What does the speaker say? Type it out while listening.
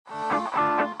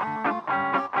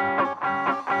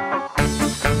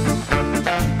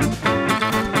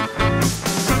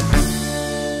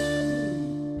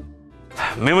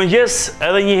Mirëmëngjes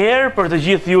edhe një herë për të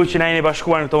gjithë ju që na jeni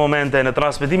bashkuar në këto momente në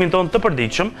transmetimin tonë të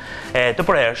përditshëm, të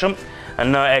përhershëm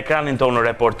në ekranin tonë në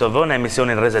Report TV në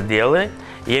emisionin Rreze Dielli.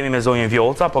 Jemi me zonjën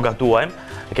Vjollca, po gatuajmë.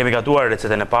 Kemi gatuar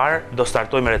recetën e parë, do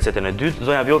startojmë me recetën e dytë.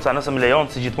 Zonja Vjollca, nëse më lejon,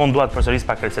 si gjithmonë dua të përsëris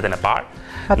pak recetën e parë,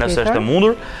 nëse është e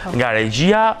mundur, nga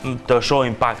regjia, të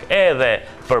shohim pak edhe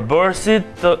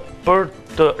përbërësit për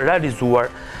të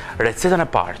realizuar recetën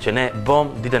e parë që ne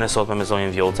bëm ditën e sotme me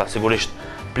zonjën Vjollca. Sigurisht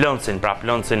plëncin, pra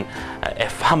plëncin e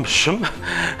famshëm,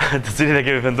 të cilin e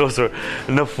kemi vendosur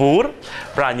në furrë,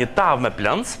 pra një tavë me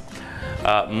plënc.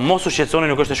 Mos u shqetësoni,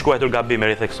 nuk është e shkruar gabim,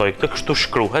 e theksoj këtë, kështu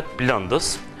shkruhet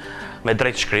plëndës me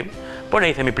drejt shkrim, por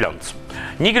ne i themi plënc.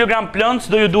 1 kg plënc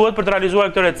do ju duhet për të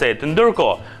realizuar këtë recetë.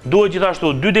 Ndërkohë, duhet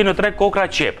gjithashtu 2 deri në 3 kokra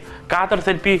qepë, 4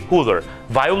 thelpi hudhër,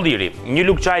 vaj ulliri, 1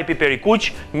 lugë çaji piperi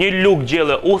kuq, 1 lugë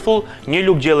gjelle uthull, 1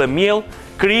 lugë gjelle miell,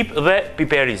 kripë dhe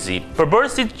piper i zi.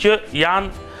 Përbërësit që janë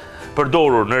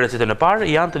përdorur në recetën e parë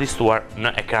janë të listuar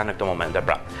në ekran në këtë momente.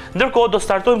 Pra, ndërkohë do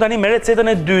startojmë tani me recetën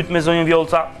e dytë me zonjën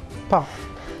Vjollca. Po.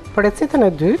 Për recetën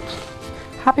e dytë,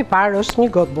 hapi parë është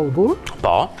 1 gotë bulgur.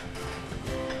 Po.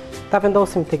 Ta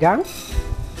vendosim tigan.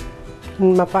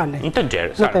 Më falni. Në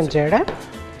tenxhere. Në tenxhere.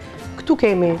 Këtu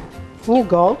kemi 1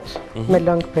 gotë me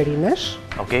lëng perimesh.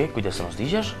 Okej, kujdes se mos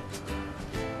digjesh.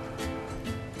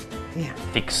 Ja.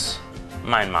 Fix.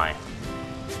 Mine.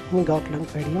 1 gotë lëng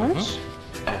perimesh.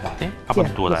 Apo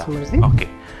të duhet ajo? Okej.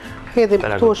 Hedhim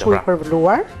këtu është ujë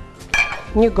përvluar.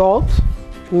 1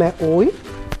 gotë me ujë.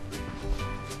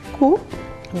 Ku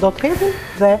do të hedhim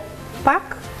dhe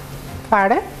pak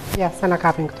fare, ja se na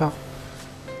kapin këto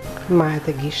majet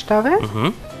e gishtave.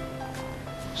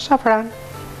 Shafran.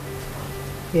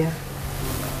 Ja.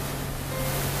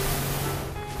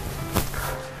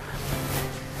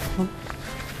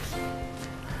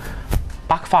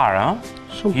 Pak fare, ëh?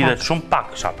 Shumë Hidhet pak. shumë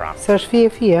pak shafran. Se është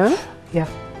fije, ëh? Ja.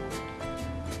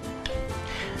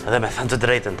 Edhe me thënë të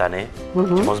drejtën tani,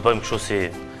 që mos bëjmë kështu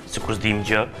si kur s'dim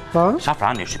gjë, Po.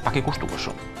 shafrani është pak i kushtuar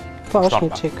shumë. Po, është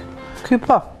një çik. Ky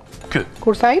po. Ky.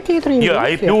 Kurse ai tjetri Jo,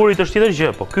 ai pluhurit është tjetër gjë,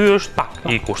 po ky është pak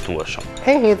i kushtuar shumë.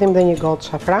 E hedhim dhe 1 gotë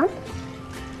shafran.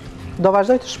 Do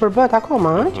vazhdoj të shpërbëhet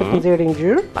akoma, ëh, që të nxjerrë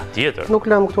ngjyrë. Patjetër. Nuk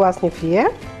lëm këtu asnjë fije.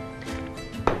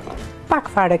 Pak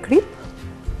fare kripë.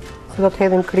 Se do të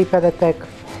hedhim kripë edhe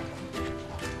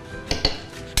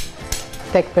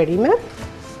tek perimet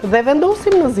dhe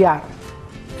vendosim në zjarr.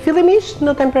 Fillimisht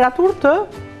në temperaturë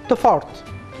të fortë.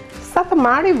 Sa të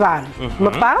marrë val.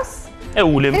 Më pas e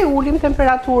ulim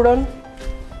temperaturën.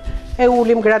 E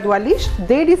ulim gradualisht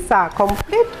derisa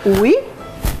komplet uji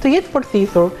të jetë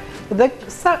përthithur. Dhe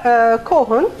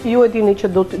kohën ju e dini që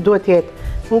duhet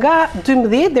jetë nga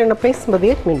 12 deri në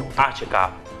 15 minuta. Që ka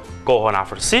kohën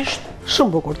afërsisht.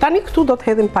 Shumë bukur. Tani këtu do të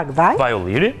hedhim pak vaj. Vaj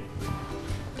ulliri.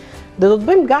 Dhe do të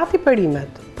bëjmë gati perimet.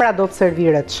 Pra do të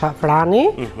serviret shafrani,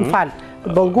 më fal,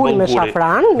 bullguri me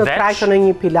shafran në trajtën e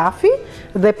një pilafi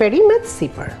dhe perimet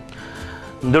sipër.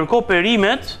 Ndërkohë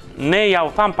perimet ne ja u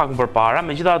tham pak më përpara,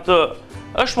 megjithatë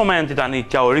është momenti tani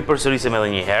t'ja u ripërsërisim edhe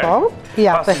një herë. Po,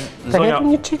 ja, të hedhim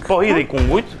një çik. Po hidhi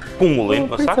kungullin,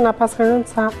 më saktë. Se na pas kanë rënë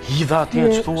sa. Hidha atje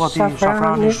çtu aty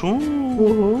shafrani shumë.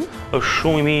 Është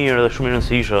shumë i mirë dhe shumë i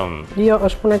rëndësishëm. Jo,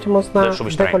 është puna që mos na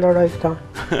dekoloroj këto.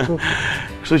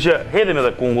 Kështu që hedhim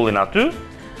edhe kungullin aty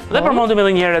dhe përmendim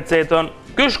edhe një herë recetën.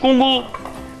 Ky është kungull,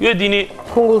 ju e dini,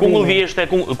 kungull vjeshte,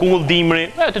 kungull dimri,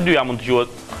 të dyja mund të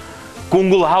quhet.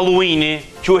 Kungull Halloweeni,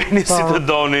 quheni si të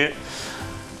doni.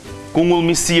 Kungull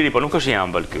misiri, po nuk është i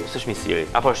ëmbël ky, s'është misiri,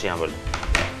 apo është i ëmbël.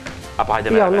 Apo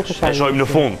hajde me vesh, e shohim në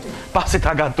fund, pasi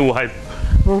ta gatuajmë.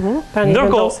 Tani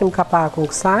vendosim kapakun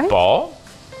kësaj. Po.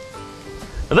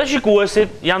 Dhe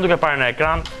shikuesit janë duke parë në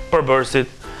ekran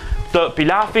përbërësit të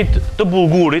pilafit të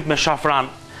bulgurit me shafran.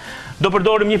 Do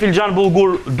përdorim 1 filxhan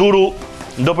bulgur duru,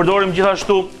 do përdorim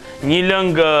gjithashtu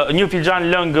 1 filxhan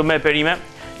lëng me perime,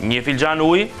 1 filxhan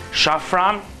ujë,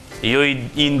 shafran, jo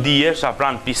i ndije,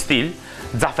 shafran pistil,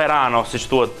 zaferano, si që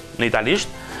thuhet në italisht,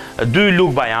 2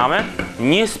 lugë bajame,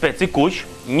 1 spec i kuq,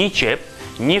 1 qepë,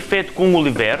 1 fetë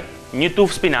kungull i verdhë, 1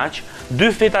 tufë spinaq,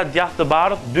 2 feta djathë të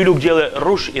bardhe, 2 lugë gjelle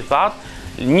rrush i thatë,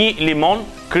 1 limon,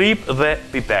 kripë dhe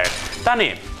piper.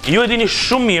 Tani, ju e dini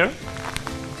shumë mirë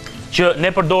që ne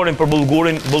përdorim për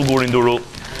bullgurin duru,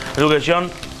 duke qenë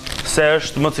se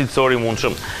është më cilësor i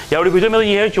mundshëm. Ja u rikujtojmë edhe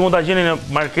një herë që mund ta gjeni në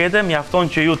markete,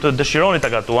 mjafton që ju të dëshironi ta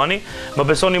gatuani. Më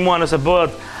besoni mua, nëse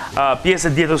bëhet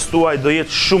pjesë e dietës tuaj do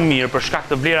jetë shumë mirë për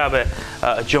shkak të vlerave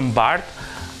që mbart.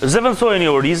 Zëvendësojeni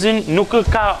orizin, nuk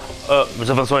ka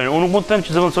zëvendësojeni, unë nuk mund të them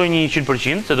që zëvendësojeni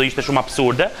 100%, se do ishte shumë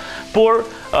absurde, por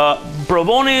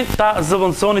provoni ta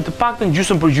zëvendësoni të paktën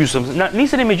gjysmë për gjysmë.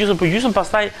 Niseni me gjysmë për gjysmë,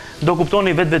 pastaj do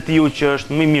kuptoni vetveti që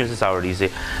është më mirë se sa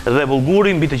orizi. Dhe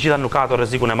bullguri mbi të gjitha nuk ka ato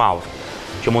rrezikun e madh,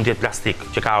 që mund të jetë plastik,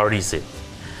 që ka orizi.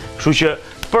 Kështu që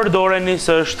përdoreni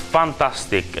se është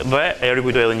fantastik. Dhe e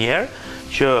rikujtoj edhe një herë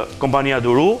që kompania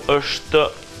Duru është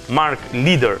mark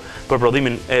lider për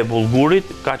prodhimin e bullgurit,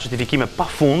 ka certifikime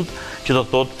pafund, që do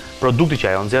të thotë produkti që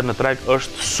ajo nxjerr në treg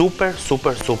është super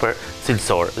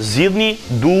cilësor. Zgjidhni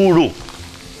Duru.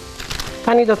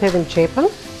 Tani do të hedhim qepën.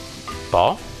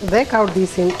 Po. Dhe ka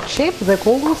ordisin qepë dhe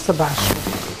kungull së bashku.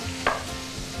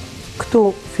 Këtu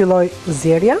filloj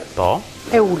zjerja. Po.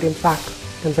 E ulim pak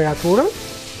temperaturën.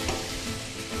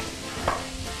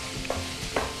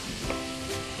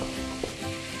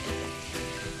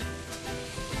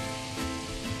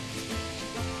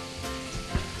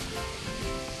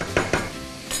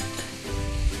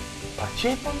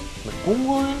 Qepën, me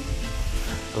kungullin,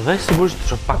 dhe sigurisht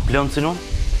që pak plëncin unë.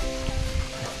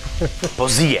 Po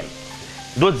zije.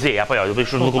 Duhet zije, apo jo, duhet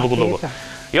shumë duku.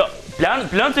 Jo,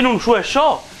 plëncin unë shu e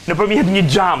shoh në përmjet një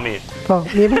gjami. Po,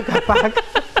 një kapak.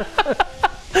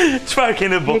 Qëfar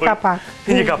kene bërë? Një kapak.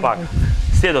 Një kapak.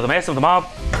 Si do të mesëm të madhë?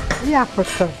 Ja, për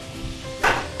këtë.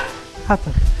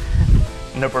 Atë.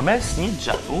 Në përmes një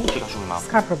gjami, që ka shumë i madhë.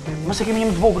 Ska problem. Mëse kemi një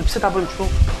më të vogël, pëse ta bëjmë kështu?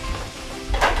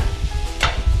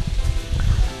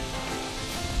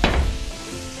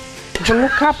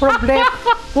 Nuk ka problem,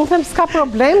 unë them s'ka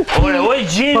problem. Oj,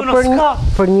 gjendu në s'ka.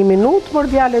 Për 1 minutë, mor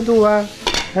djale dua.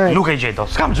 Nuk e gjendu,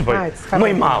 s'kam që bëj, më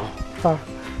i madhë. Po.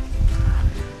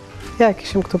 Ja,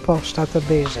 kishim këtu poshtë atë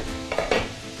bejë.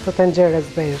 Të tenxheres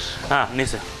bejë. Ha,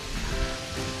 nisi.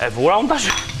 E vura unë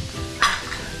tash.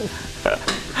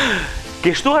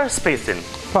 Ke shtuar specin?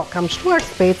 Po, kam shtuar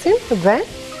specin dhe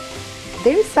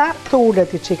derisa të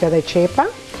ullet i qike dhe qepa.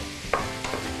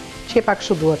 Qepa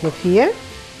kështu duhet në fije.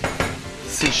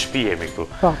 Si shpi jemi këtu.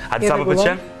 Po, a disa më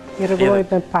pëlqen? I rregulloj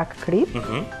me pak kripë.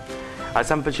 A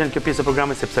disa më pëlqen kjo pjesë e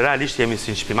programit, sepse realisht jemi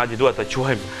si në shtëpi. Madje duhet ta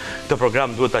quajmë të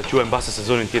program, duhet ta quajmë mbas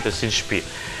sezonin tjetër si në shtëpi.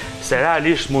 Se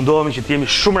realisht mundohemi që të jemi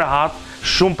shumë rehat,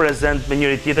 shumë prezent me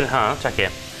njëri tjetrin, ha, çka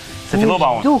ke? Se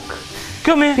fillova unë. Duk.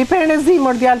 Kjo me? Piperin e zi,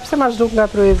 mor djalë, pse ma zhduk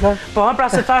nga Rreze? Po, pra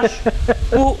se thash,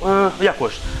 ja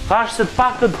kush, thash se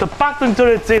të paktën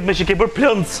këtë recetë me që ke bërë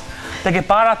plëncë, të ke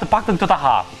para të paktën këtë ta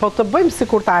ha. Po të bëjmë si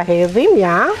kur ta hedhim,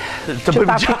 ja, që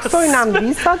ta fiksojnë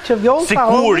ambisat, që Vjollca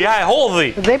Sikur, ja e hodhi.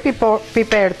 Dhe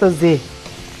piper të zi.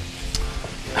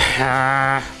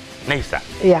 Nejse.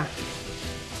 Ja.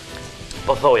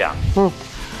 Po thoja,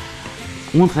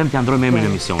 unë them t'ja ndroj me emrin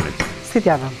e misionit. Si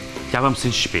t'ja vëm? T'ja vëm si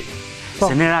në shpi.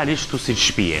 Se ne realisht tu si në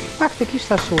shpi jemi. Faktikisht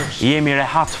ashtu është. Jemi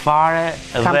rehat fare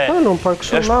dhe... Kam thënë unë, për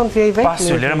kështu mund t'ja i vetëmi.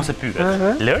 Pasio, lere më se pyet.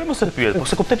 Lere më se pyet, po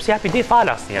se kuptoj pse japi ide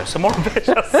fal asnjëherë, se morë veç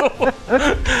asu.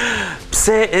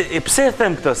 Pse e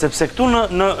them këtë? Sepse këtu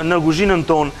në kuzhinën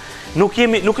tonë nuk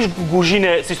është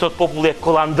kuzhinë, si sot populli, e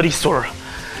kollandrisur.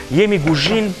 Jemi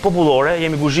kuzhinë popullore,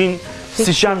 jemi kuzhinë si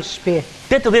që janë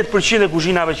 80% e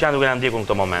kuzhinave që janë duke na ndjekur në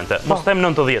këto momente. Mos them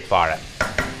 90 fare.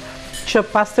 Që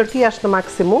pastërtia është në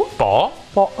maksimum,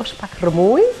 po është pak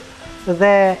rëmuj,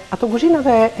 dhe ato kuzhinat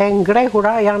e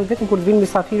ngrehura janë vetëm kur vinë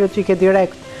mysafirët që i ke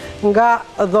direkt nga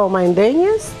dhoma e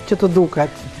ndenjes që të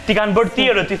duket. Ti kanë bërë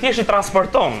tjerë, ti thjesht i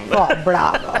transporton. Po,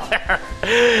 bravo.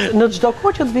 Në çdo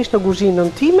kohë që të vish në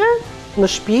kuzhinën time,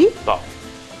 në shtëpi,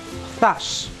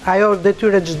 thash, ajo është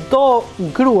detyre çdo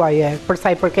gruaje për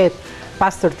sa i përket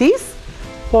pastërtisë,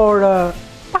 por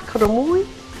pak rëmuj,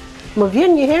 më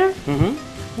vjen një herë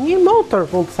një motor,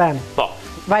 mund të them. Po.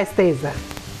 Vajzë teze.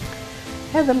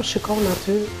 Edhe më shikon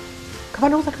aty.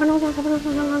 Kavanoza.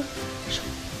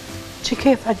 Që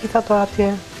ke tha gjitha to atje?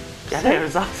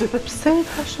 Pse,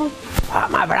 tha shumë?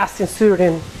 Ma vrasin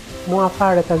syrin. Mua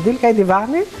fare të dil ka i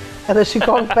divani, edhe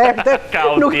shikon perde,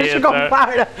 nuk e shikon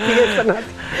fare pjesën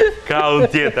aty. Ka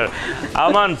unë tjetër.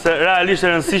 Aman, se realisht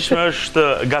e rëndësishme është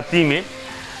gatimi,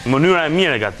 mënyra e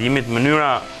mirë e gatimit,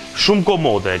 mënyra shumë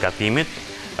komode e gatimit.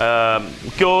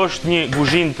 Kjo është një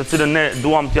kuzhinë të cilën ne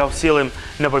duam t'ja sjellim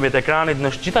nëpërmjet ekranit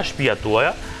në gjitha shtëpiat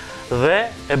tuaja dhe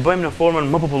e bëjmë në formën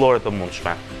më popullore të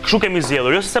mundshme. Kështu kemi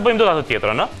zgjedhur, jo se se bëjmë dot atë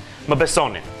tjetrën, ë? Më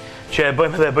besoni që e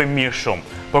bëjmë dhe e bëjmë mirë shumë,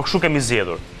 por kështu kemi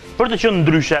zgjedhur për të qenë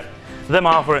ndryshe dhe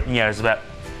më afër njerëzve.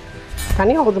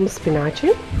 Tani hodhëm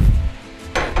spinaqin.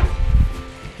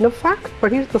 Në fakt,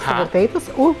 për hir të së vërtetës,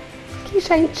 unë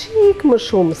kisha një çik më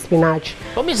shumë spinaq.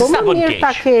 Po më mirë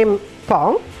ta kem,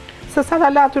 po. Se sa ta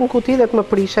latu në kuti dhe të më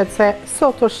prishet, se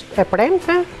sot është e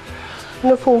premte,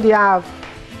 në fund javë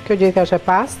kjo gjethja është e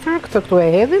pastër, këtë këtu e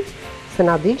hedhim, se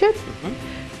na digjet,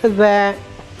 dhe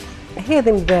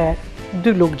Hedhim dhe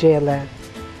 2 lugë gjelle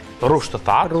Rrush të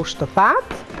thatë. rrush të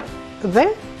thatë dhe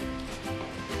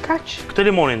kaq. Këtë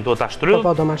limonin do ta shtrydh?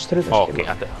 Po, do ma shtrydh është Okej,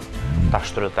 atë. Ta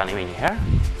shtrydh tani me një herë.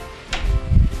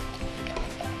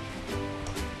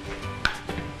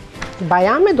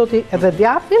 Bajame edhe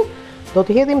djathin do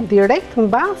t'i hedhim direkt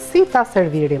mbasi ta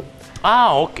servirim.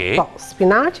 Okej. Po,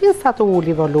 spinaqin sa të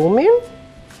uli volumin.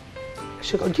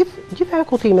 Shiko, gjitha e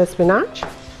kuti me spinaq,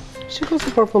 shiko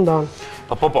si përfundon.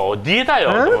 Po, dieta jo,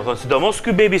 domethënë, sidomos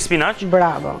ky baby spinaq.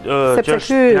 Bravo. Që është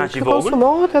spinaq i ky vogël.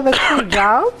 konsumohet edhe ky i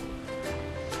gjallë.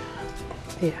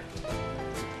 Ja.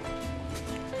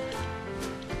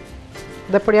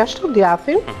 Dhe përjashtu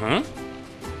djathin.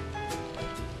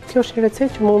 Kjo është një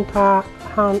recetë që mund ta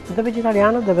hanë dhe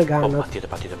vegetarianët dhe veganët.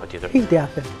 Patjetër. Ik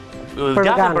djathin.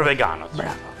 Djathin për veganët.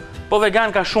 Bravo. Po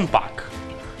vegan ka shumë pak.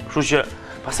 Kështu që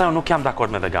pastaj unë nuk jam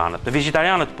dakord me veganët. Me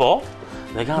vegetarianët po,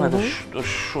 veganët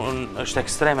është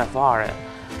ekstreme fare.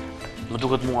 Më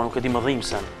duket mua, nuk e di më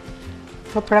dhimbsen.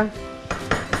 Po pra.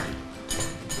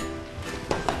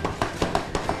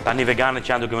 Tani veganët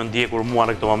që janë duke më ndjekur mua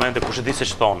në këto momente, kush e di se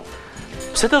ç'thon.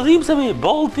 Pse të dhimbsemi?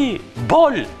 Bolti,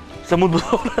 bol. Se mund të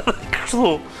bëjë edhe kështu.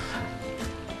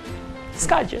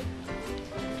 S'ka gjë.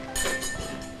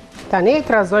 Tani e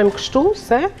trazojmë kështu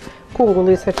se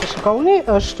kungulli se që shikoni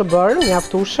është bërë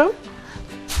mjaftueshëm.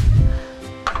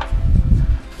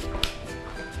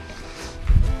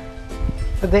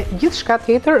 Dhe gjithçka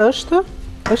tjetër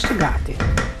është gati.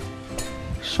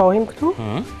 Shohim këtu.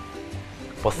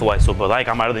 Po thuaj supë, ai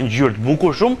ka marrë edhe ngjyrë të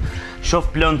bukur shumë. Shoh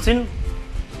plëncin.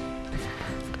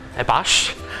 E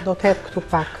pash. Do të hedh këtu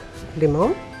pak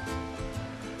limon.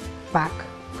 Pak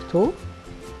këtu.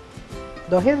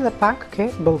 Do hedh dhe pak ke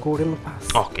bullguri më pas.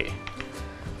 Okej.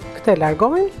 Këtë e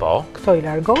largojmë. Po. Këto i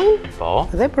largojmë. Po.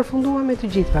 Dhe përfunduam me të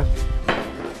gjitha.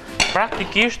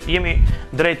 Praktikisht jemi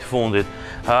drejt fundit.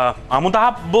 A mund të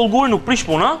hap bullgurin, nuk prish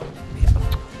punë?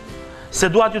 Se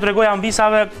dua t'ju tregoj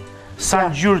anvisave sa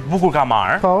ngjyrë të bukur ka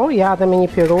marrë. Po, ja dhe me një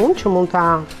pirun që mund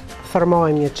ta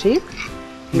thërmojmë një çik.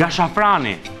 Nga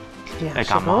shafrani e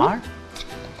ka marrë.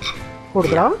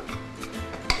 Urdhro.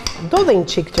 Do dhe një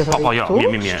çik që të Po, jo, këtu,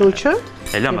 mirë. kështu që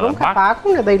E lëm i edhe vëm pak.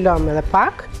 kapakun edhe i lëm edhe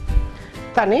pak.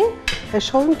 Tani e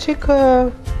shohim çik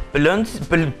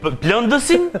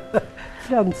Plëndësin?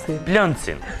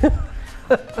 Plëndësin.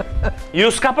 Ju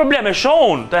s'ka problem, e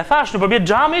shohun, të e thash në përbjet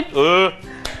xhamit,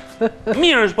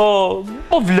 mirë është,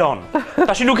 po vlon.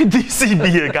 Tashi nuk e di si i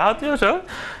bie gati, është,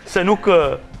 se nuk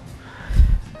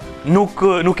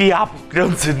i jap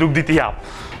plëndësit, nuk di t'i jap.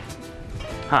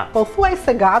 Po thuaj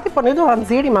se gati, po ne do ta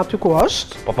nxjerrim aty ku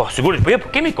është. Po, sigurisht, po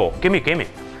kemi kohë,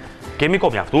 kemi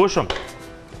kohë mjaftueshëm.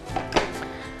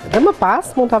 Dhe më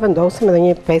pas mund ta vendosim edhe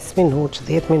një 5 minutë,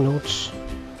 10 minutë.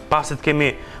 Pasit kemi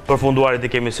përfunduarit i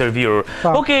kemi servirur.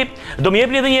 Okej, do më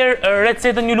jepni edhe një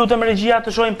recetën, ju lutem regjia,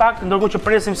 të shohim pak, ndërkohë që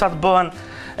presim sa të bëhen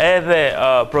edhe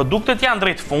produktet janë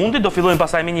drejt fundit, do fillojmë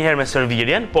pastaj më një herë me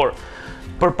servirjen, por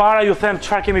përpara ju them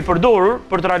çfarë kemi përdorur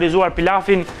për të realizuar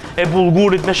pilafin e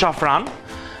bullgurit me shafran.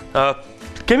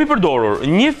 Kemi përdorur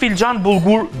një filxhan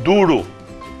bulgur duru.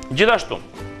 Gjithashtu,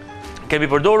 kemi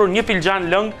përdorur një filxhan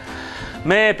lëng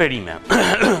me perime.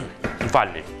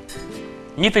 M'falni.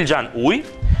 Një filxhan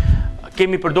ujë.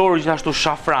 Kemi përdorur gjithashtu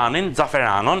shafranin,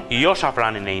 zaferanon, jo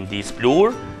shafranin e Indis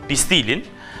pluhur, pistilin,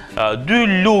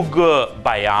 2 lugë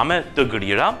bajame të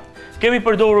grira. Kemi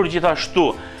përdorur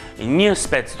gjithashtu një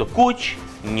spec të kuq,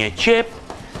 një qepë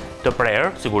të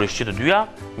prerë, sigurisht që të dyja,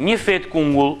 një fetë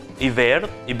kungull i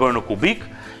verdhë, i bërë në kubik,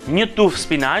 një tufë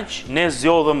spinaq, ne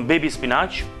zjodhëm baby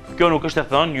spinaq, kjo nuk është e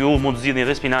thënë, ju mund të zgjidhni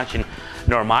edhe spinaqin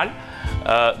normal.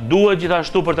 Duhet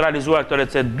gjithashtu për të realizuar këtë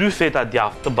recetë 2 feta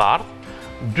djathë të bardhë,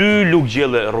 2 lugë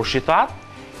gjelle rrushitat,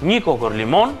 1 kokër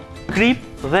limon,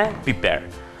 kripë dhe piper.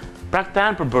 Pra këta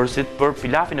janë përbërësit për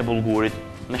pilafin e bullgurit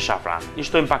me shafran. I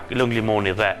shtojmë pak lëng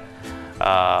limoni dhe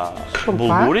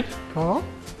bullgurit. Po.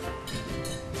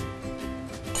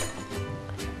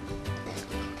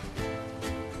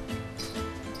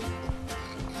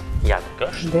 Ja të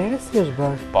kështë. Dere si është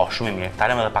bërë. Po, shumë i mirë.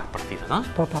 Talem edhe pak për thithët, ha?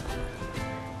 Po.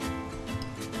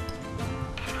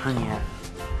 Një.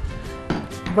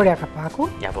 Bërja kapaku.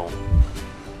 Ja po.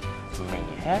 Me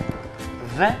një herë.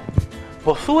 Dhe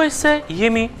po thuaj se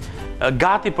jemi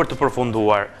gati për të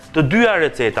përfunduar të dyja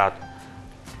recetat.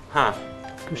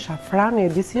 Ky shafrani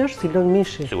e di si është si lëng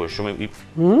mishi. Sigurisht shumë i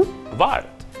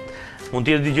varet. Mund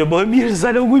t'jetë di që bëhe mirë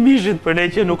sa lëngu i mishit, për ne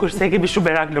që nuk është se kemi shumë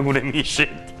berak lëngun e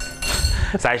mishit.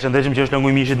 Sa i shëndeshëm që është lëngu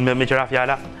i mishit me qëra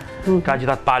fjalla, ka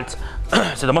gjithat palc,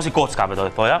 se të mos i kockave do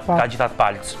dhe thoja, ka gjithat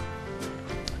palc,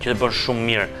 që të bërë shumë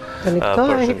mirë. Tani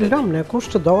këtë e lëmne,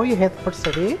 kush të dojë, hedhë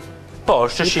përsëri. Po,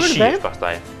 është shish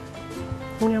pastaj.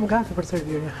 Unë jam gati për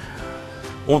servirje.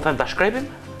 Unë them ta shkrepim?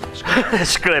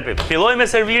 Shkrepim. Filloj me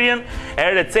servirjen e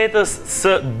recetës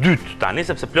së dytë tani,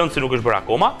 sepse plëndësi nuk është bërë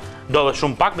akoma. Do dhe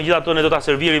shumë pak, megjithatë ne do ta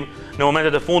servirim në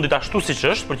momentet e fundit ashtu siç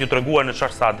është, për t'ju treguar në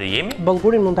çfarë stadie jemi.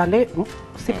 Bullgurin mund ta lë,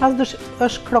 sipas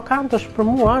është krokant, është për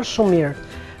mua është shumë mirë.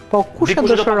 Po kush e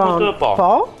dëshiron?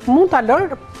 Po, mund ta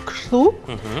lër kështu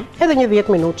edhe një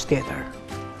 10 minutë tjetër.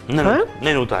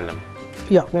 Ne nuk ta lëm.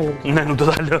 Jo, ne nuk do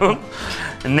ta lëm.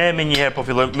 Ne me njëherë po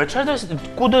fillojmë. Me çfarë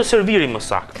ku do e servirim më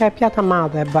saktë? Ka pjata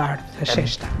madhe e bardhë, e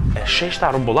sheshta. E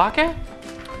sheshta rumbullake?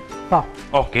 Po.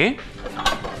 Okej.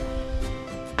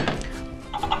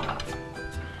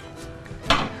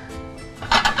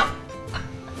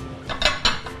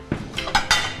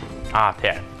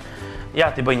 Atëherë. Ja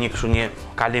ti bëj një kështu një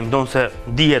kalim, donë se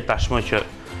dihet tashmë që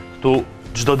këtu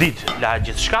çdo ditë la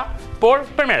gjithçka, por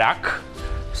për merak,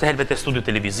 se helvet e studio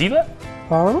televizive.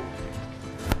 Po.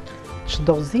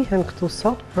 Çdo zihen këtu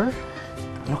sot për?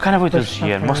 Nuk ka nevojë të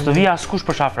zgjer, mos të vija askush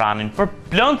për Shafranin. Për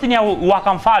plëntin ja u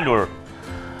kam falur.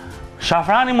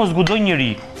 Shafrani mos gudoj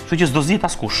njëri, kështu që s'do zihet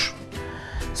askush.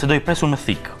 Se do i presur me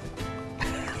thik.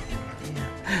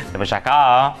 Se për shaka,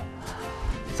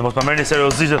 se mos më merrni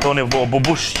seriozisht e thoni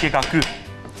bubush që ka ky.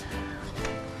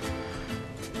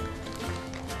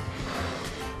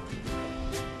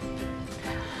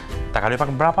 Ta kaloj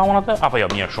pak mbrapa unë atë? Apo jo,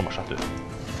 mirë, shumë është aty.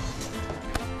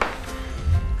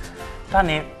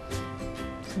 Tani.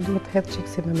 Se duhet të hedhë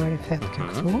qikësi me marifet kjo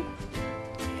këtu.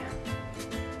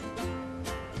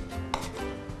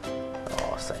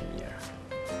 O, sa i mirë.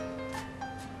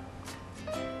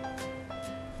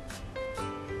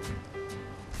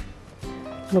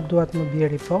 Nuk duhet më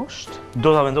bjeri poshtë.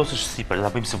 Do ta vendosësh sipër, do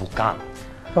ta bëjmë si vulkan.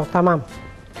 Po, tamam.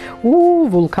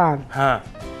 Vulkan.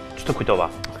 Që të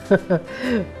kujtova?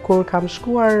 Kur kam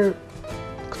shkuar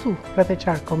këtu, rreth e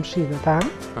qark komshive tanë,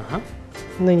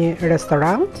 në një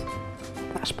restorant,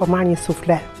 tash po marr një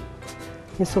sufle.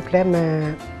 Një sufle me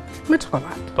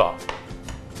çokoladë. Po.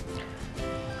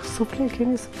 Sufle,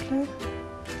 keni sufle?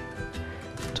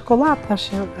 Çokoladë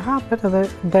tash hapet edhe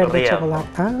derdhe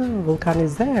çokoladë.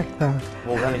 Vulkanizer ta.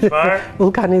 Vulkani çfarë?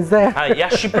 Vulkanizer.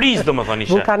 Jashtë Shqipërisë domethënë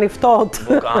ishte. Vulkani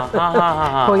ftohtë.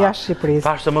 Po jashtë Shqipërisë.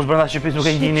 Thash se mos brenda Shqipërisë nuk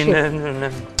e gjinin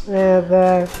në. Edhe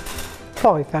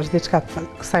thoj thash diçka të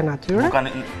kësaj natyre.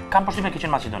 Kam përshtypjen që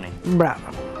qenë Maqedoni.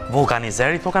 Bravo.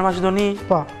 Vulkanizeri thonë në Maqedoni?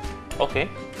 Po. Okej.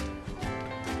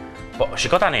 Po,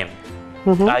 shiko tani.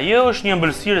 Ajo është një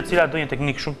ëmbëlsirë e cila do një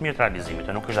teknikë shumë të mirë të realizimit,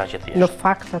 e nuk është aq e thjeshtë. Në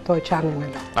fakt ato e qanin me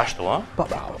lopë. Ashtu, ë? Po,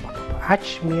 aq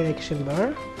mirë e kishin bërë,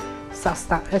 sa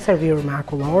e servirur me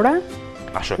akullore,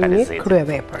 një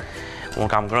kryevepër. Unë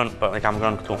kam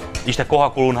ngrënë këtu. Ishte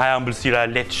koha kur unë haja ëmbëlsira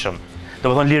e lehtëshëm, do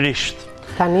të thonë lirisht.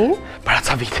 Tani? Para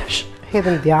ca vitesh.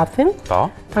 Hedhim djathin.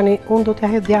 Po. Tani unë do t'ja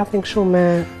hedh djathin kështu me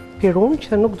pirun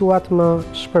që nuk dua të më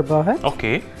shpërbëhet.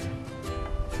 Okej.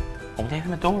 Unë t'ja hedh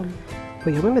me dorë. Po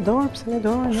jo me dorë, pse me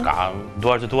dorë? S'ka,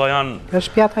 duart e tua janë...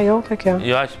 Është pjata jote kjo?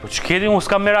 Ja, po ç'keni, unë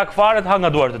s'kam merak fare të ha nga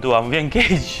duart e tua, më vjen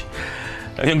keq.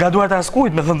 Nga duart e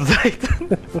askujt, me thënë të drejtën.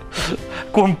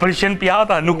 Ku më pëlqen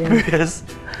pjata, nuk pyes.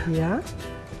 Ja.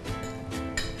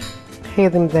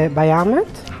 Hedhim dhe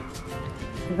bajamet.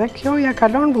 Dhe kjo ja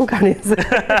kalon vulkanizë.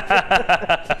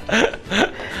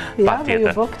 Ja, dhe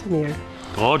ju bë këtë mirë.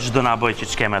 Po, ç'do na bëj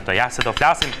që ç'keme të. Ja, se do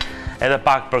flasim edhe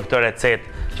pak për këtë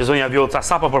recetë që zonja Vjollca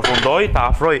sa po përfundoi, ta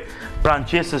afroj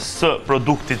pranqesës së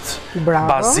produktit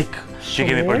bazik që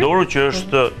kemi përdorur, që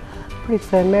është... Prit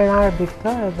se merr arbi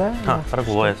këtë edhe...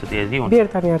 Rregulloje se ti e di unë.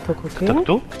 Bjerë tani atë kufinë. Këtë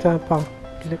këtu? Këtë, po.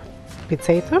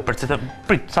 Picetën.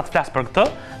 Prit, sa të flasë për këtë,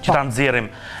 që ta nxjerrim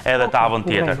edhe tavën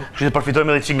tjetër. Kështu që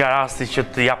përfitojmë edhe që nga rasti që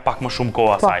të jap pak më shumë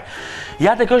kohë asaj.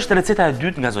 Ja tek është receta e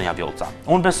dytë nga zonja Vjollca.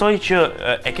 Unë besoj që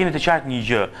e keni të qartë një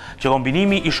gjë, që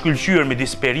kombinimi i shkëlqyer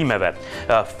midis perimeve,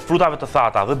 frutave të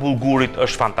thata dhe bullgurit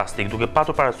është fantastik, duke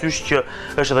patur parasysh që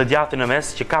është edhe djathë në mes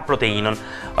që ka proteinën.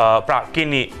 Pra,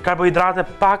 keni karbohidrate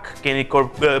pak, keni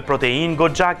proteinë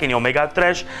goxha, keni omega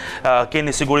 3,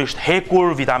 keni sigurisht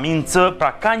hekur, vitamin C,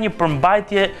 pra ka një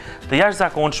përmbajtje të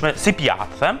jashtëzakonshme si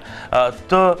pjatë, them,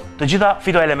 të gjitha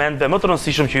fitoelementeve më të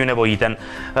rëndësishëm që ju nevojiten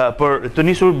për të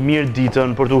nisur mirë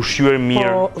ditën, për të ushqyer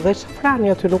mirë. Po, dhe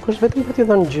shafrani aty nuk është vetëm për t'i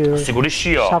dhënë ngjyrë. Sigurisht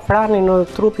që jo. Shafrani në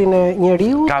trupin e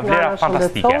njeriu ka vlera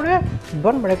fantastike.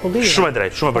 Bën mrekulli. Shumë e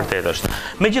drejtë, shumë e vërtetë është.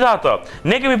 Megjithatë,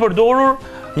 ne kemi përdorur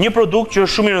një produkt që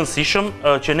është shumë i rëndësishëm,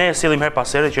 që ne e sjellim her pas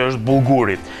here, që është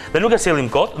bullguri. Dhe nuk e sjellim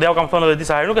kot, dhe ja u kam thënë edhe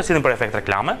disa herë, nuk e sjellim për efekt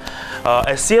reklame.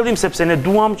 E sjellim sepse ne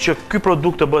duam që ky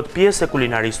produkt të bëhet pjesë e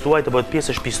kulinarisë tuaj, të bëhet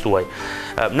pjesë e shtëpisë tuaj.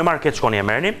 Në market shkoni e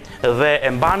merrni dhe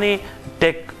e mbani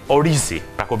tek orizi.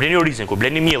 Pra kur bleni orizin, kur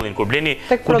bleni miellin, kur bleni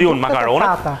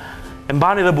makaronet.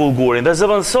 mbani dhe bullgurin dhe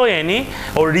zëvendësojeni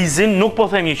orizin, nuk po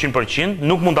them 100%,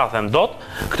 nuk mund ta them dot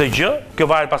këtë gjë, kjo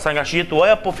varet pastaj nga shijet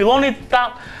tuaja, po filloni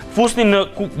ta fusni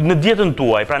në dietën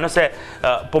tuaj. Pra nëse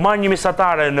po marrë një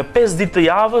mesatare në 5 ditë të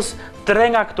javës,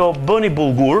 3 nga këto bëni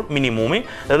bullgur minimumi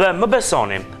dhe më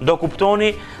besoni, do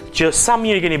kuptoni që sa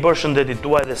mirë keni bërë shëndetit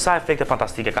tuaj dhe sa efekte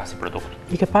fantastike ka si produkt.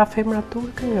 I ke pa femra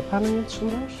turke, e pa në një të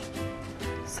shëndosh?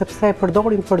 Sepse e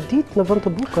përdorin për ditë në vend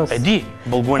të bukës. E di,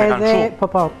 bullgurin e kanë shumë.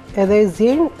 Po, edhe e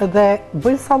zjejnë dhe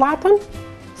bëjnë sallatën,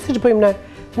 siç bëjmë ne.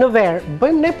 Në verë,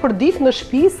 bëjmë ne për ditë në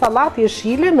shtëpi sallatë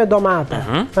jeshile me domate.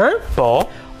 Po.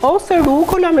 Ose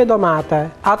rukola me domate.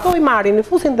 Ato i marrin, i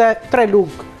fusin dhe 3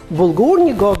 lugë bullgur,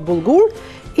 1 gotë bullgur,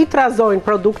 i trazojnë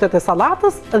produktet e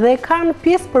sallatës dhe kanë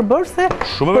pjesë përbërëse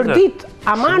për ditë.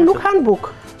 Ama nuk kanë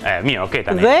bukë. Mirë, okej,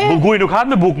 tani. Bullguri nuk hahet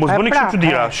me bukë, mos bëni kështu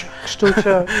çuditërash. Kështu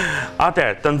që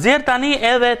atëherë, të nxjerr tani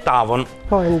edhe tavën.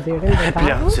 Po e nxjerrim dhe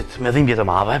tavën. Plotësit, me dhimbje të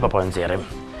mëdha, po e nxjerrim.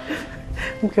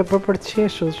 Nuk e për të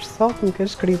qeshur, sot nuk e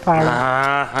shkri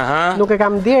para. Nuk e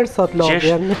kam derë sot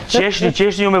logjen.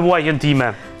 Qeshni ju me vuajtjen time.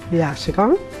 Ja,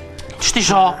 shikon? Ç'ti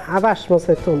shoh? A bash mos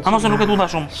e tund. A mos e nuk e tunda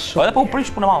shumë. Po edhe po u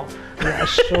prish punë madh. Ja,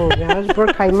 shumë, ja, është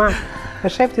bërë kajmak. E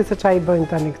shefti se çfarë i bëjnë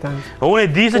tani këta. Unë e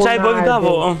di se çfarë i bëjnë këta,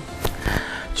 po.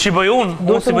 Ç'i bëj unë?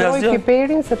 Unë si bëj asgjë.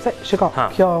 Piperin sepse shiko,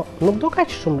 kjo nuk do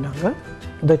kaq shumë lëngë.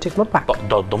 Do çik më pak.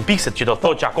 Po, do mpikset që do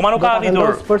thotë që akoma nuk ka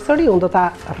arritur. Do të përsëri, unë do ta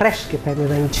rresh kipemi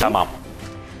edhe një çik. Tamam.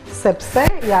 Sepse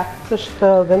ja,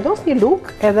 është vendos një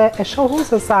lugë edhe e shohun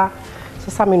se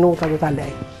sa minuta do ta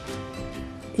lej.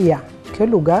 Ja, kjo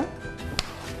luga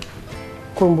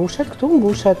kur mbushet këtu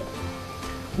mbushet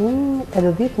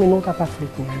edhe 10 minuta pa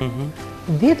fritje.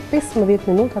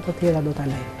 10-15 minuta të tjera do ta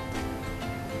lej.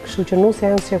 Kështu që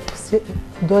nusja janë që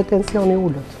do tensioni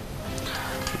ullët.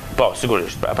 Po,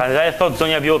 sigurisht. Prandaj e thot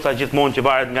zonja Vjollca gjithmonë që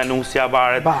varet nga nusja,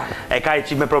 varet. E ka i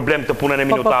qik me problem të punën e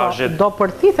minutazhit. Do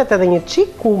përthithet edhe një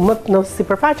qik ku në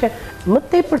sipërfaqe më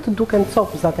tepër të duken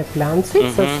copëzat e plancit,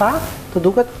 se sa të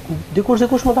duket dikush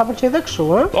më ta pëlqej dhe kështu,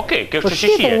 ëh? Okej, kjo është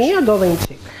shishjesh. Për mia do dhe një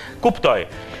qik. Kuptoj.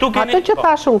 Atë që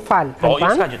thashun fal,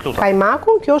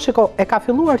 kajmakun, kjo shiko, e ka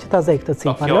filluar që ta zej këtë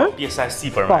cipën, ëh? Kjo pjesa e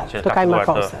sipërme që ka filluar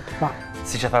të.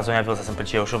 Si që tha zonja Vjollca se më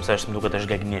pëlqeu shumë, se është më duket është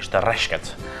gegnisht të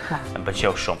rreshket. Më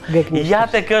pëlqeu shumë. Ja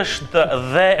tek është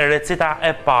dhe receta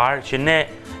e parë që ne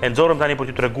e nxorëm tani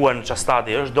për t'ju treguar në çfarë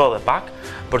stadi është, do dhe pak,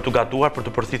 për t'u gatuar, për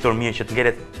t'u përthithur mirë që të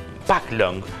ngelet pak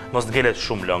lëng, mos të ngelet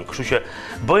shumë lëng. Kështu që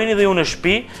bëjeni dhe ju në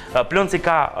shtëpi, plonci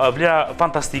ka vlera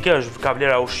fantastike, ka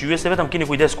vlera ushqyese, vetëm keni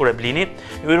kujdes kur e blini.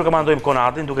 Ju nuk e mandojmë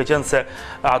konatin, duke qenë se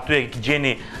aty e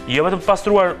gjeni jo vetëm të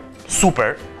pastruar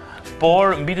super,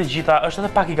 por mbi të gjitha është edhe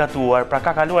pak i gatuar, pra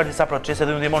ka kaluar disa procese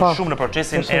dhe ju ndihmon shumë në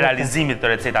procesin e realizimit të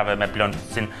recetave me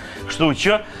ploncin. Kështu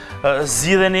që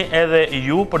zgjidheni edhe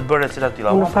ju për të bërë receta të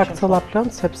tilla. Në fakt solla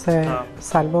plonc sepse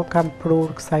salmon kam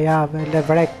prur kësaj jave,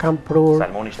 levrek kam prur.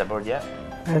 Salmoni ishte bërë dje?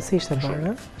 Si ishte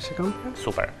bërë, shikon?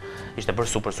 Super. Ishte bërë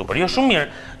super. Jo shumë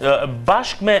mirë,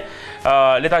 bashkë me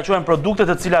le ta quajmë produkte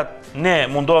të cilat ne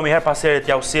mundohemi her pas here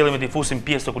t'ja usellim e t'i fusim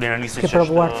pjesë të kulinarisë. Ke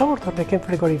provuar torta, ne kem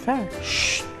frigorifer.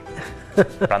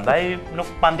 Prandaj nuk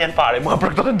ma ndjen fare mua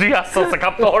për këto të dyja sot se ka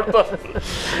tortë.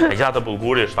 E gjitha të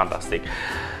bullguri është fantastik.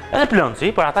 Edhe plonci,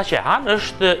 për ata që e hanë,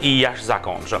 është i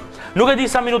jashtëzakonshëm. Nuk e di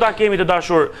sa minuta kemi të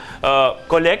dashur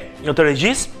koleg të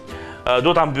regjis,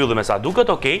 do ta mbyllim me sa duket,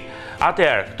 okej.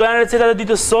 Atëherë, këto janë recetat e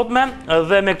ditës sotme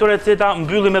dhe me këto receta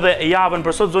mbyllim edhe javën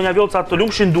për sot. Zonja Vjollca, të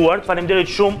lumshin duart.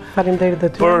 Faleminderit shumë. Faleminderit edhe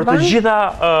ty. Për të gjitha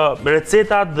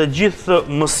recetat dhe gjithë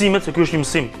mësimet, se ky është një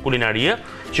mësim kulinarie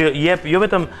që jep jo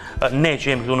vetëm ne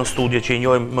që jemi këtu në studio që i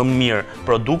njohim më mirë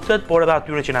produktet, por edhe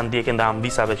atyre që na ndjekin dhe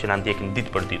ambisave që na ndjekin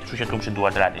ditë për ditë. Kështu që të lumshin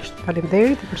duart realisht.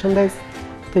 Faleminderit, ju përshëndes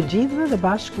të gjithëve dhe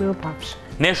bashkë me pafshim.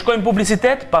 Ne shkojmë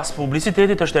publicitet, pas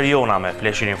publicitetit është Eriona me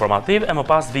fleshin informativ e më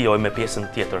pas vijojmë me pjesën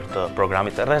tjetër të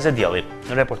programit Rreze Dielli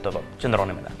në Report TV.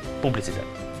 Qëndroni me ne. Publicitet.